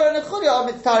that a bar and a chulya are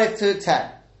mitztarif to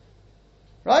 10?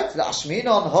 Right?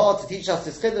 La'ashminon ha, to teach us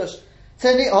this chiddush.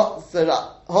 Right.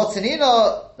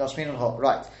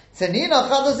 Tenina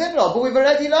chadazimra, but we've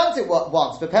already learned it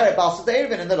once. But Perek Basel de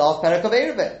Eruvin in the last Perek of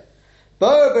Eruvin.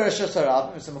 Bar b'Rosh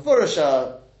Hashanah, some Mefurish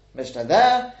Mishnah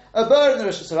there. A bar in the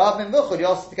Rosh Hashanah,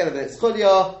 v'chulya, together with its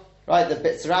chulya, right, the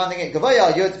bit surrounding it,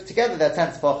 gavaya yud, together they're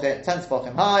 10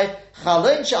 tefachim high.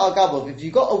 Chalon she'al gabav, if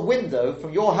you got a window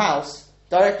from your house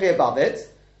directly above it,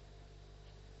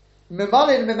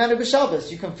 mimalin mimenu b'Shabbos,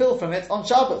 you can fill from it on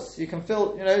Shabbos. You can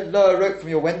fill, lower rope from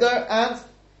your window, and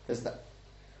there's that.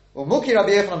 Umuki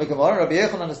Rabbi Yochanan the Gemara. Rabbi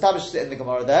Yochanan establishes it in the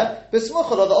Gemara there. But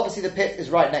Smuchalo, obviously the pit is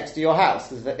right next to your house,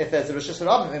 because if there's a Rosh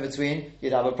Hashanah in between,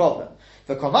 you'd have a problem.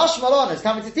 The Komash Malon is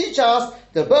coming to teach us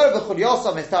the Bar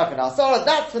v'Chulyosam is Tarfin Asara.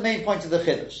 That's the main point of the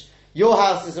Chiddush. Your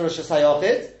house is a Rosh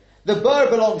Hashanah. The Bar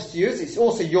belongs to you, so it's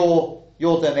also your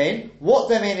domain. What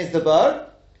domain is the Bar?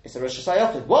 It's a Rosh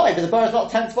Hashanah. Why? But the Bar is not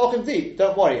 10 tefachim deep.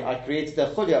 Don't worry, I created the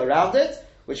Chulya around it,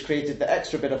 which created the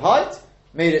extra bit of height,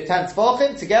 made it 10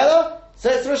 tefachim together. So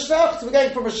it's Rosh Hashanah, we're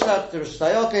going from Rosh Hashanah to Rosh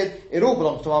Hashanah, it all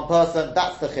belongs to one person,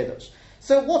 that's the Chiddush.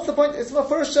 So what's the point? It's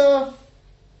Mefurish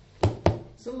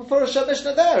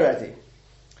Mishnah there already.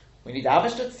 We need our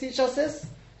Mishnah to teach us this.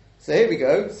 So here we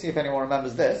go, see if anyone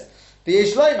remembers this.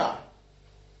 V'yesh loymar.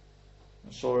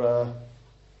 I'm sure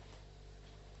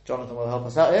Jonathan will help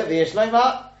us out here. V'yesh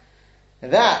loymar.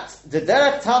 That the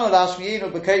derech Tana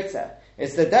lashmiyinu b'keitzeh.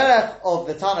 It's the derech of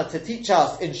the Tana to teach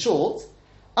us in short.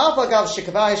 Afagav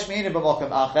shekavah shmiyinu b'mokem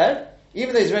acher.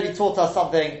 Even though he's already taught us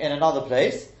something in another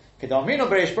place. Kedomrino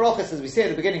b'reish brachos, as we say at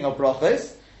the beginning of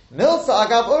brachos. Milsa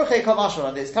agav urchei kamashon,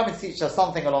 and it's coming to teach us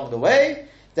something along the way.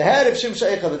 The hair of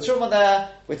Shimsha Eicha, the Truma there,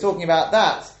 we're talking about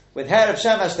that. With hair of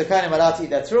Shemesh, the Kohanim allowed to eat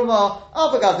their Truma.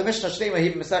 Alpagav, the Mishnah Shlema,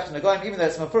 even Mesech Negoyim, even though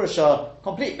it's Mefurusha,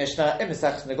 complete Mishnah, in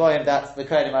Mesech Negoyim, that's the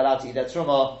Kohanim allowed to eat their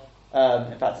Truma.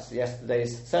 In fact, it's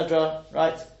yesterday's Sedra,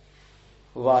 right?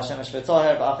 Uva Shemesh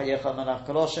V'toher, V'acha Yecha Menach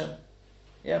Koloshim.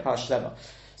 Yeah, Parash Shlema.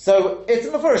 So, it's a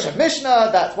Mefurusha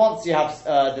Mishnah, that once you have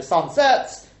the sun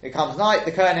sets, it comes night,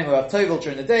 the Kohanim who have Tovel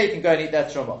during the day can go and eat their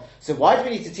Truma. So why do we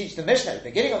need to teach the Mishnah at the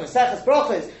beginning of the Seches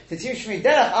Brachos to teach me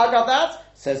Derech Agav that?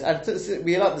 Says, and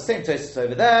we like the same Tosfos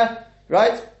over there,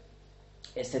 right?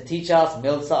 It's to teach us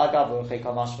Milsa Agav Urchei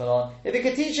Kamash Melon. If it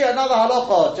could teach you another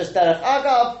halacha, just Derech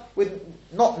Agav, with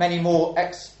not many more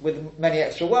with many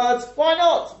extra words, why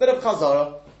not? Bit of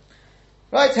Chazorah.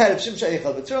 Right, head of Shimsha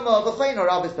Eichel B'Truma, V'chein or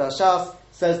Rabbis B'Shas,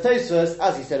 says Tosfos,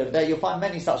 as he said over there, you'll find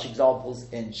many such examples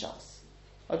in Shas.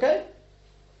 Okay?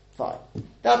 Fine.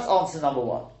 That's answer number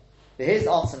one. Here's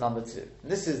answer number two.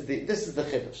 This is the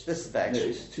Chiddush. This is the extra.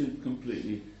 It's two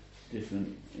completely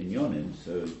different inyonim,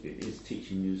 so it is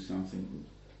teaching you something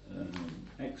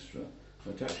extra.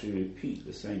 But to actually repeat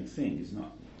the same thing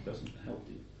doesn't help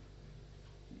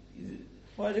you.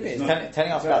 What do you mean? It's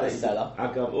telling us about the Selah.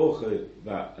 Agav Orche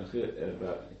about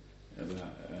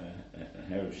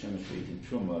Herav Shemesh eating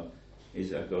Truma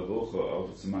is Agav Orche of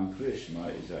Zman Krishma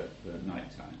is at the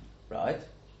night time. Right.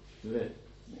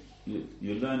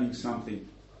 You're learning something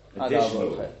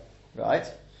additional. Right.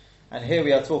 And here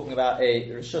we are talking about a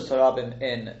Rishus Harabim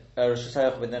in a Rishus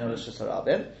Hayachim and then a Rishus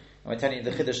Harabim. And we're telling you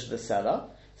the Chiddush of the Selah.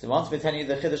 So once we're telling you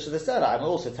the Chiddush of the Selah, I'm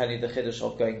also telling you the Chiddush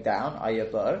of going down, Ayah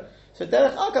Bur. So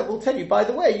Derech Agav will tell you, by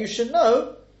the way, you should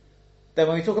know that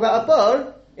when we talk about a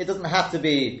Bur, it doesn't have to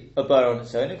be a Bur on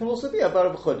its own. It can also be a Bur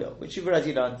of Chulyo, which you've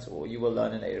already learned, or you will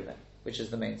learn in Erevin, which is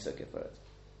the main circuit for it.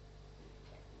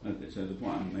 Okay, so the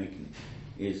point I'm making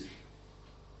is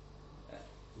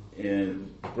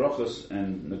in Brachos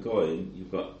and Nagoyim,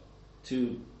 you've got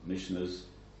two Mishnahs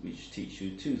which teach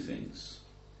you two things.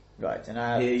 Right,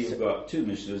 and here you've got two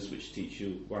Mishnahs which teach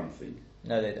you one thing.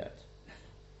 No, they don't.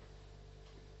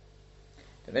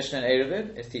 The Mishnah in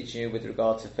Erevin is teaching you with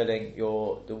regard to filling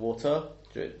the water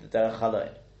through the Derech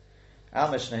Halein.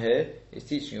 Our Mishnah here is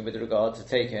teaching you with regard to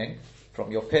taking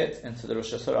from your pit into the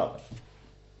Rosh Hashanah.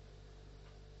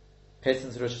 Pit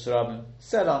into Rosh Hashanah,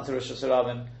 Selah into Rosh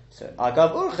Hashanah. So,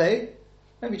 Agav Urchei,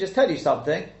 let me just tell you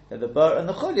something, that the Bur and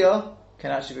the Chulya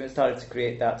can actually be started to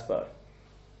create that Bur.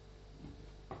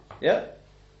 Yeah?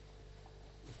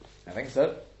 I think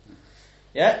so.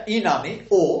 Yeah? Inami,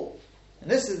 or,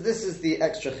 and this is the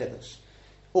extra Chiddush,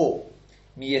 or,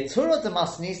 Miyetura de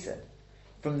Masnisen,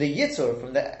 from the Yitur,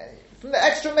 from the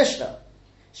extra Mishnah,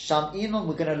 Sham Inon,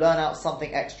 we're going to learn out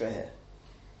something extra here.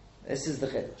 This is the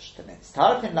Chiddush. The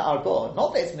Mitztarfin la'arbor,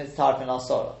 not that it's Mitztarfin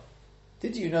la'asora.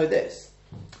 Did you know this?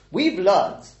 We've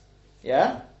learned,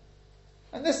 yeah?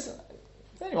 And this,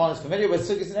 if anyone is familiar with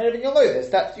Sukkot and Erevin, you'll know this,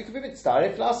 that you can be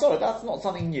Mitztarif la'asora. That's not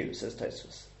something new, says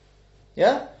Tosfos.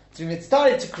 Yeah? To be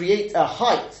Mitztarif to create a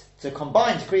height, to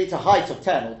combine to create a height of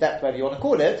 10, or depth, whatever you want to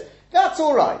call it, that's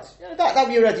alright. You know, that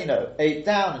we already know. 8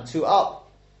 down and 2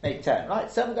 up, make 10,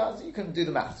 right? 7 down, you can do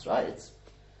the maths, right?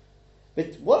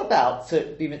 But what about to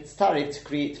be mitzvah to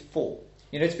create 4?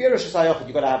 You know, to be a Rosh Hashanah,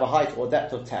 you've got to have a height or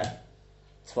depth of 10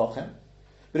 tefachim.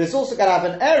 But it's also got to have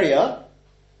an area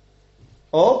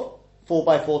of 4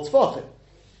 by 4 tefachim.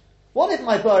 What if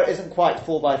my Bur isn't quite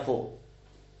 4 by 4?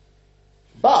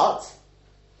 But,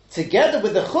 together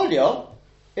with the Chulya,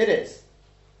 it is.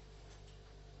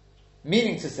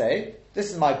 Meaning to say,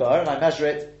 this is my Bur, and I measure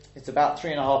it, it's about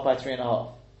 3.5 by 3.5.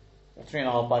 Or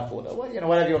 3.5 by 4. Well, you know,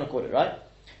 whatever you want to call it, right?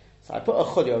 So I put a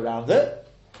chulya around it,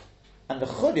 and the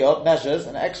chulya measures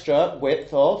an extra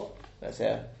width of, let's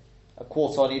say, a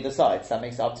quarter on either side. So that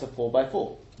makes it up to 4 by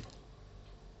 4.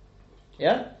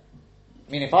 Yeah?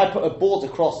 I mean, if I put a board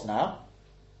across now,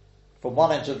 from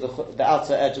one edge of the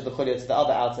outer edge of the chulya to the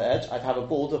other outer edge, I'd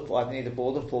need a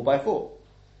board of 4 by 4.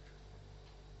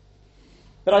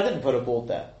 But I didn't put a board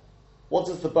there. What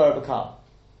does the Bur become?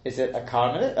 Is it a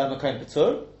karmelit, a makom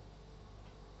patur?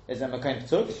 Is it Makom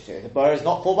Patur? The bar is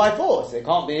not 4x4, so it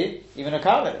can't be even a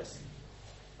Karmelis.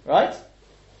 Right?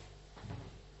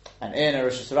 And in a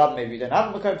Rosh Hashanah, maybe you don't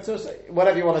have a Makom Patur, so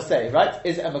whatever you want to say, right?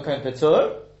 Is it a Makom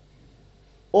Patur?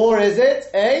 Or is it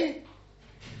a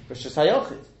Rosh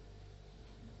Hashanah?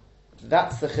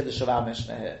 That's the Chiddush of our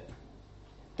Mishnah here.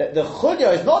 That the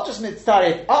Chulya is not just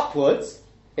mitzaref upwards,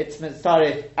 it's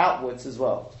mitzaref outwards as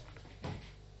well.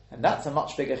 And that's a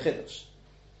much bigger Chiddush.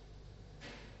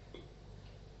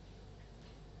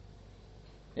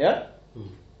 Yeah?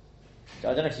 I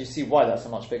don't know if you see why that's a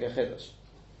much bigger Chiddush.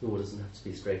 Or doesn't have to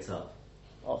be straight up.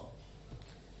 Oh.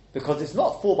 Because it's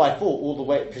not 4x4 all the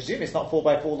way, presume it's not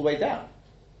 4x4 all the way down.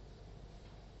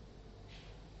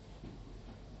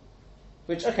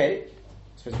 Which, okay, I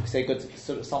suppose we could say good,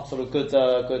 some sort of good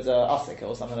asik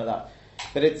or something like that.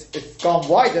 But it's gone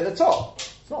wide at the top.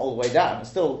 It's not all the way down. It's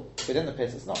still within the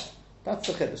pit. It's not. That's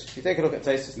the Chiddush. If you take a look at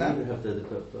Tosfos now, You even have the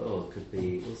could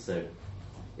be also.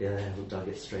 Yeah, they haven't dug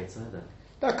it straight either.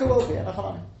 that could well be.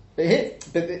 But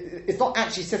it's not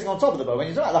actually sitting on top of the bow. When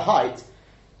you talk about the height,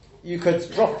 you could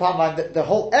drop a pound line that the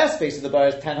whole airspace of the bow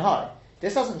is 10 high.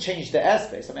 This doesn't change the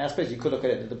airspace. I mean, I suppose you could look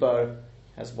at it that the bow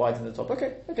has widened the top.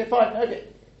 Okay, fine, okay.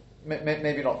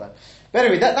 Maybe not then. But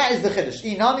anyway, that is the Chiddush.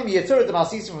 Inami miyatur the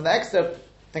masisim from the extra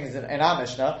things in our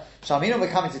Mishnah. Shamino we're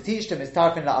coming to teach them is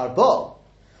tarfin la'arbo.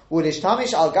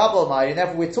 Udishtamish al gabel ma'ari.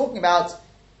 Therefore, we're talking about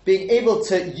being able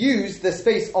to use the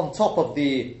space on top of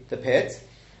the pit.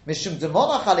 Mishum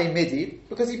demonach ale midi,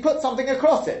 because he put something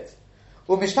across it.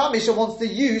 Mishnah wants to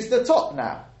use the top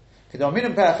now.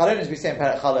 Kedominum perek chalon, as we say in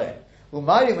perek chalon.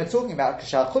 Umari, we're talking about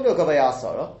kashal chulya gavaya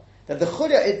asara, that the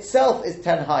chulya itself is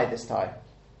 10 high this time.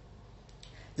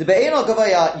 The be'eno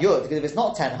gavaya yud, because if it's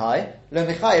not 10 high, lo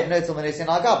michayev notel menisin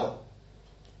al gabel,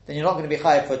 then you're not going to be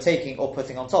chayev for taking or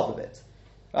putting on top of it,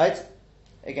 right?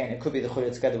 Again, it could be the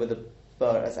chulya together with the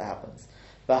burr as it happens.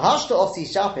 But hashta ofsi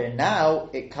shapir, now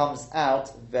it comes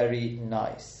out very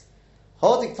nice.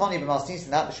 Hodik tani b'masnis,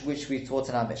 that which we taught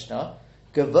in our Mishnah,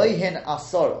 gavayhin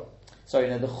asara. Sorry,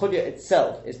 no, the chulya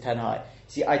itself is 10 high.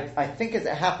 See, I think as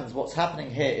it happens, what's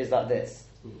happening here is like this: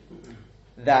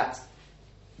 that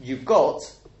you've got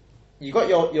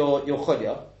your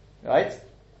chulya, right,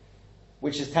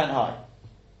 which is 10 high.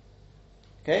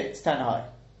 Okay, it's 10 high.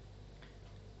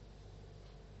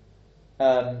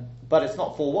 But it's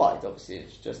not 4 wide, obviously,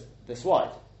 it's just this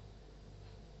wide.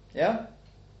 Yeah?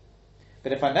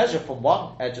 But if I measure from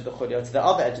one edge of the chulya to the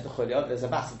other edge of the chulya, there's a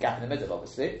massive gap in the middle,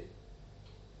 obviously.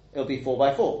 It'll be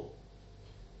 4x4.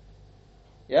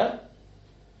 Yeah?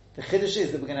 The chiddush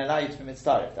is that we're going to allow you to be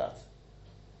mitzaref that.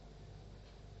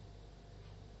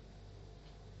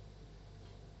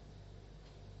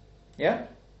 Yeah?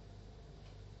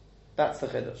 That's the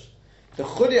chiddush. The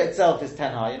chulya itself is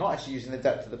 10 high. You're not actually using the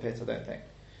depth of the pit, I don't think.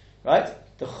 Right?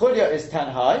 The chulya is 10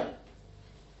 high,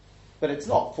 but it's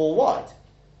not 4 wide.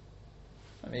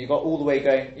 I mean, you've got all the way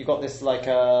going, you've got this like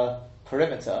a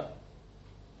perimeter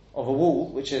of a wall,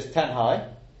 which is 10 high.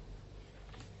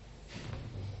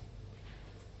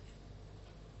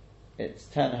 It's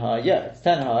 10 high, yeah, it's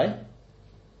 10 high,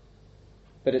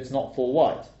 but it's not 4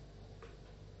 wide.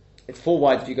 It's 4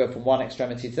 wide if you go from one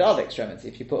extremity to the other extremity,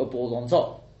 if you put a ball on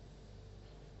top.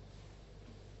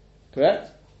 Correct?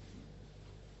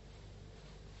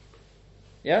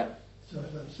 Yeah? So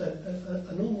as I've said,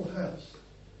 a normal house,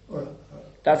 or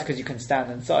That's because you can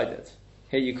stand inside it.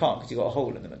 Here you can't, because you've got a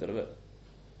hole in the middle of it.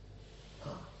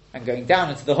 And going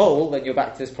down into the hole, then you're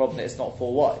back to this problem that it's not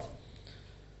 4 wide.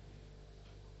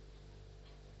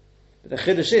 But the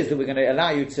chiddush is that we're going to allow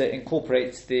you to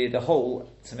incorporate the hole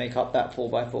to make up that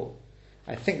 4x4.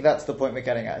 I think that's the point we're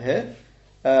getting at here.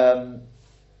 But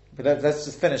let's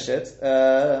just finish it.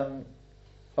 So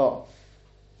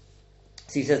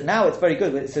he says, now it's very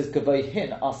good when it says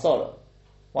gavayhin asara.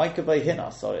 Why gavayhin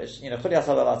asara? You know, chuli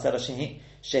asara asara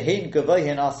shehin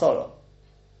gavayhin asara.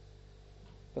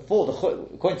 Before,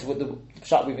 according to what the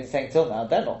pshat we've been saying till now,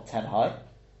 they're not 10 high.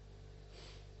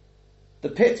 The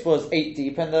pit was 8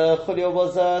 deep and the chulya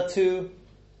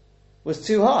was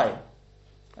 2 high.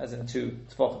 As in 2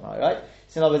 tefachim high, right?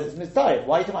 So in other words, it's mitzaref.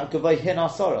 Why are you talking about gavayhin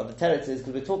asara? The teretz is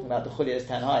because we're talking about the chulya is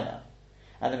 10 high now.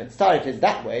 And the mitzaref is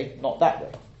that way, not that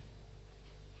way.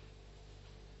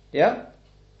 Yeah?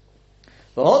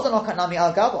 Now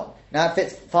it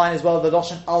fits fine as well the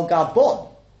Lashon al gabon.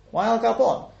 Why al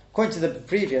gabon? According to the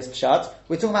previous pshat,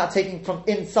 we're talking about taking from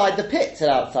inside the pit to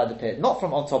outside the pit, not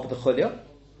from on top of the chulya.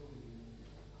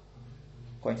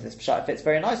 According to this pshat, it fits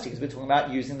very nicely because we're talking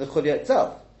about using the chulya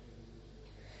itself.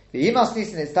 If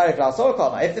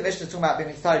the Mishnah is talking about being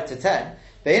mitzaref to 10,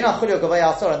 Ve'ina chulya govei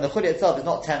asora, and the chulya itself is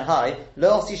not 10 high,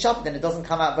 lo osi shapit, then it doesn't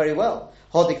come out very well.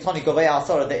 Hodik toni govei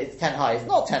asora, that it's 10 high, it's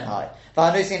not 10 high.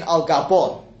 V'hanusin al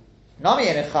gabon, nami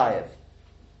ene chayev.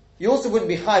 You also wouldn't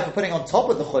be chayev for putting on top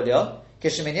of the chulya,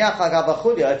 kisheminiach hagava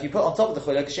chulya, if you put on top of the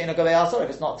chulya, kisheina govei asora, if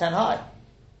it's not 10 high.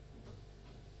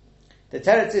 The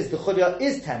teretz is the chulya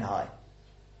is 10 high.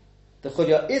 The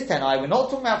chulya is 10 high. We're not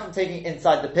talking about from taking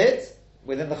inside the pit,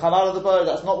 within the halal of the bow,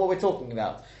 that's not what we're talking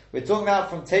about. We're talking about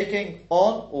from taking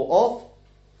on or off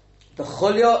the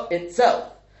chulya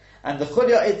itself. And the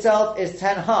chulya itself is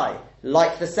 10 high,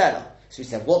 like the selah. So we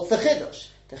said, what's the chiddush?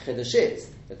 The chiddush is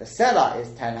that the selah is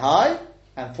 10 high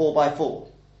and 4x4.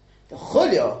 The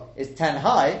chulya is 10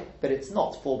 high, but it's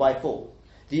not 4x4.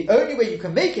 The only way you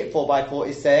can make it 4x4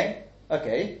 is saying,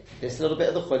 okay, this little bit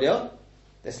of the chulya,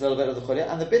 this little bit of the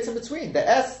chulya, and the bits in between, the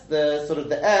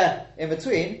air in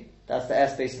between, that's the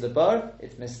airspace of the bow,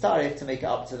 it's mistarif to make it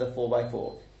up to the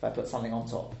 4x4, if I put something on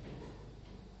top.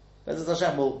 Bezos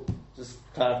Hashem, we'll just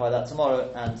clarify that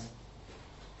tomorrow and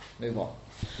move on.